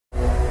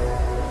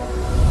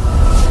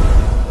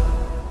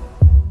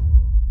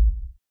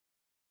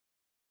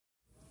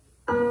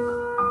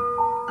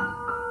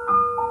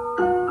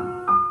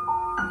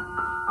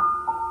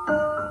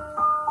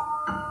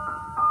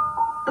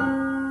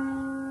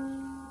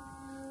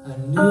I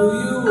knew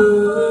you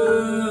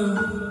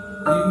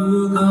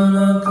were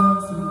gonna come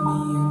for me,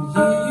 and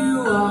here you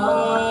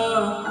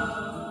are.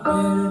 You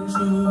better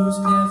choose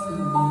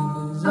carefully,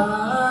 'cause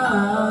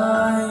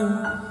I'm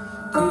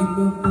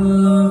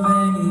capable of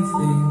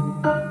anything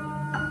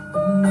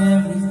and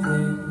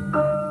everything.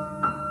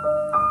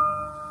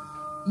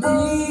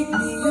 Make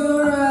me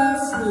your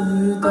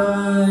Aphrodite,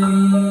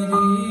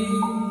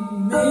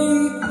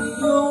 make me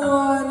your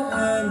one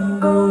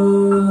and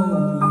only.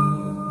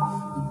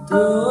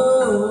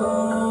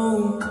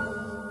 Don't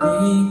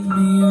make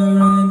me your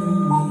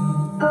enemy,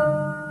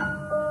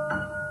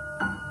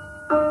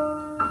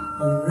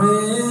 your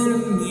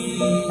enemy.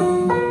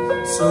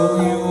 So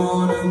you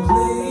wanna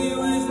play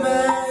with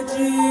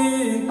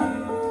magic?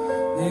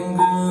 Then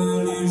girl,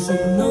 you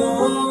should know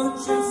what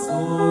you're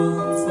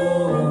falling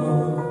for.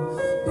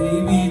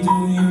 Baby, do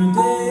you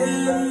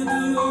dare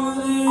do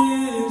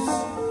this?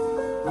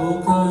 Oh,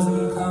 'cause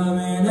I'm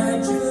coming at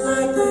you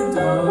like a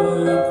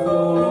dark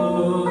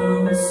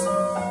horse.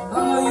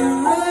 Are you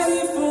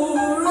ready for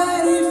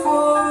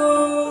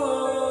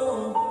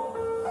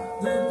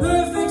the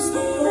perfect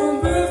storm,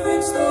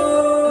 perfect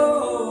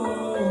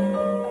storm?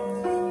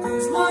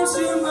 'Cause once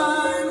you're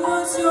mine,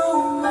 once you're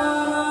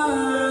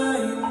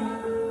mine,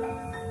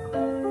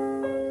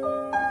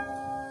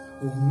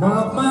 oh,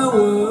 mark my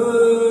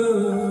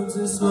words,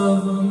 this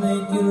love will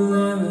make you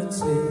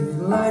levitate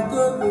like a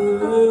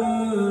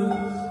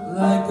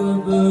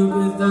bird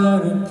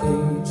without a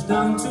cage,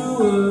 down to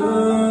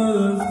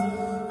earth.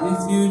 If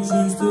you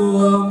choose to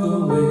walk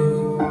away,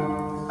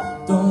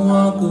 don't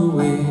walk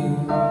away.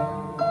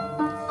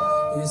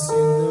 It's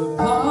in the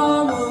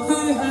palm of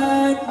your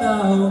hand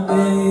now,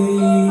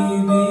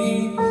 baby.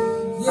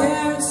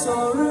 Yes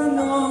or a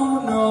no,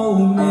 no,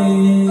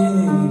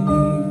 maybe.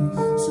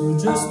 So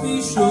just be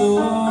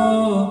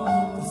sure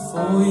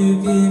before you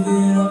give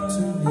it up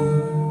to me.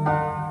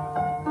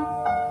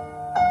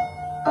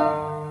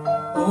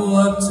 Oh,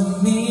 up to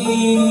me.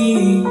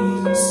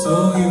 So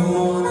you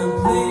wanna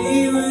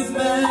play with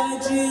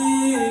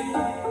magic?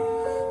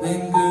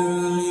 Then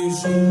girl, you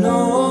should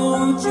know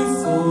what you're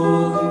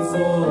falling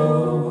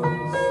for.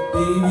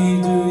 Baby,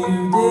 do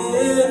you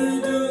dare to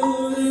do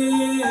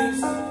this?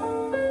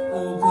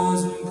 Oh,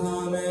 'cause I'm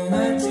coming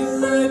at you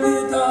like a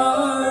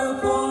dark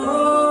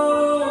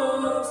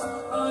horse.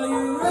 Are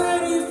you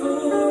ready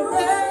for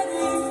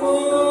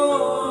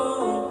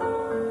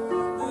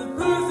the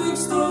perfect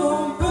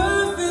storm,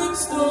 perfect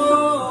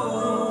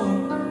storm?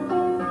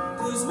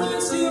 'Cause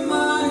once you're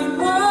mine,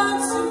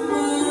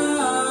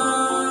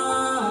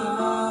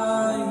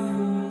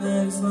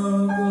 there's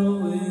no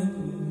going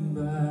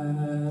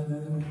back.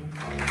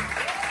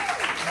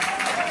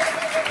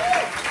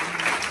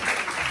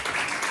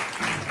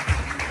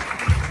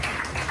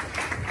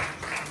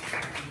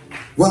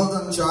 Well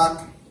done, Jack.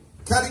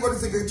 Kelly, what do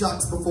you think of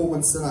Jack's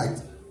performance tonight?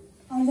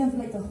 I love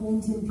like the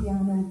haunting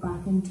piano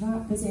backing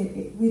track, because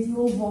with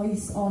your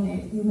voice on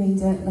it, you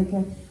made it like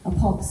a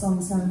pop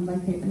song sound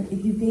like it.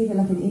 You gave it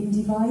like an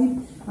indie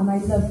vibe, and I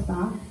love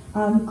that.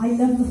 I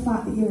love the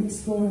fact that you're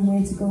exploring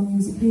where to go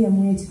musically and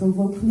where to go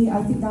vocally.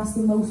 I think that's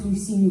the most we've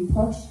seen you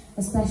push,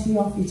 especially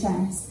off your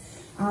chest.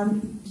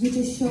 And you're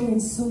just showing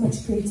so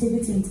much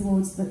creativity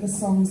towards the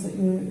songs that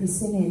you're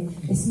singing.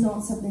 It's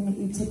not something that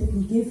you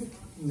typically give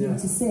you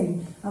to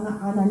sing, and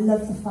I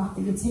love the fact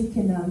that you're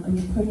taking them and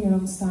you're putting your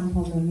own stamp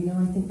on them. You know,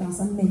 I think that's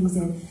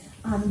amazing.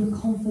 And your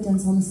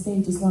confidence on the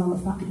stage as well, the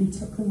fact that you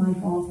took the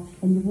mic off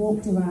and you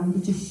walked around,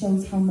 it just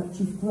shows how much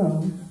you've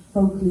grown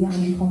vocally and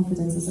in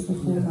confidence as a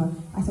performer.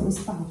 I thought it was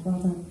fab. Well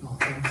done. Oh,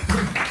 thank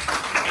you.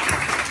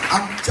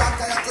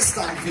 Jack, I have to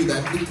stand for you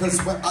then, because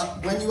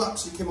when you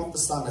actually came off the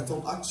stand, I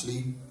thought,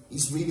 actually,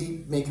 he's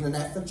really making an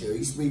effort here.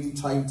 He's really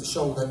trying to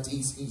show that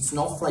he's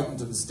not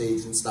frightened of the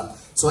stage and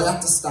stuff. So I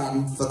had to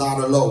stand for that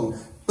alone.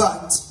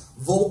 But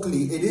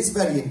vocally, it is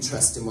very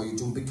interesting what you're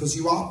doing, because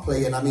you are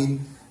playing. I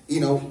mean, you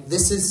know,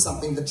 this is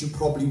something that you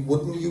probably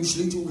wouldn't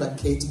usually do, like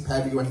Katy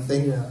Perry or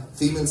anything,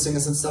 female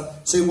singers and stuff.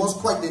 So it was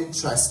quite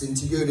interesting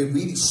to hear it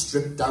really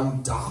stripped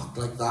down dark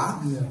like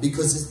that,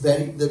 because it's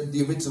very,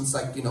 the original's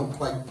like, you know,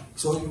 quite,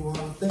 so you want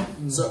to think.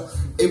 So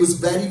it was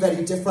very,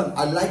 very different.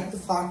 I like the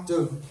fact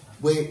of,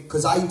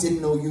 because I didn't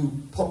know you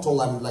put all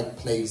them like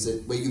plays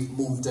it where you've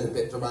moved it a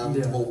bit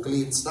around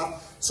vocally and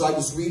stuff. So I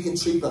was really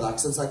intrigued by that,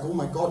 because I was like, oh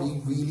my god,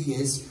 he really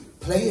is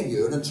playing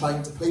here and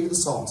trying to play with the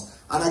songs.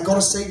 And I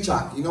gotta say,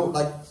 Jack, you know,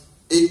 like,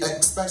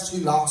 especially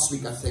last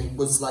week, I think,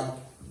 was like,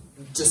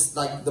 just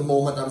like the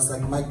moment I was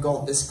like, my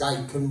god, this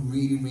guy can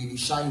really, really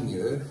shine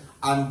here.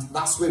 And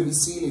that's where we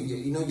see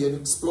you know, you're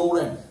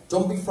exploring.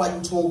 Don't be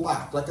frightened to hold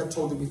back. Like I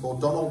told you before,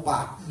 don't hold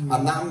back.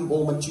 And that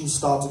moment you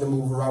started to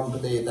move around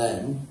there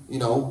then, you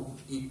know,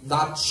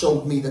 that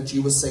showed me that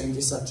you were saying to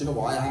yourself, you know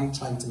what, I am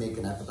trying to make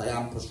an effort, I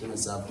am pushing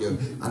myself here,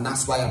 and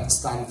that's why I have to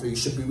stand for you. You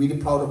should be really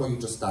proud of what you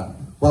just done.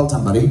 Well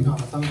done, buddy. Oh,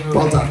 thank you.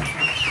 Well done.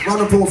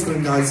 Round of applause for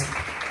him, guys.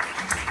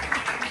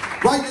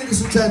 Right,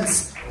 ladies and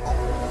gents,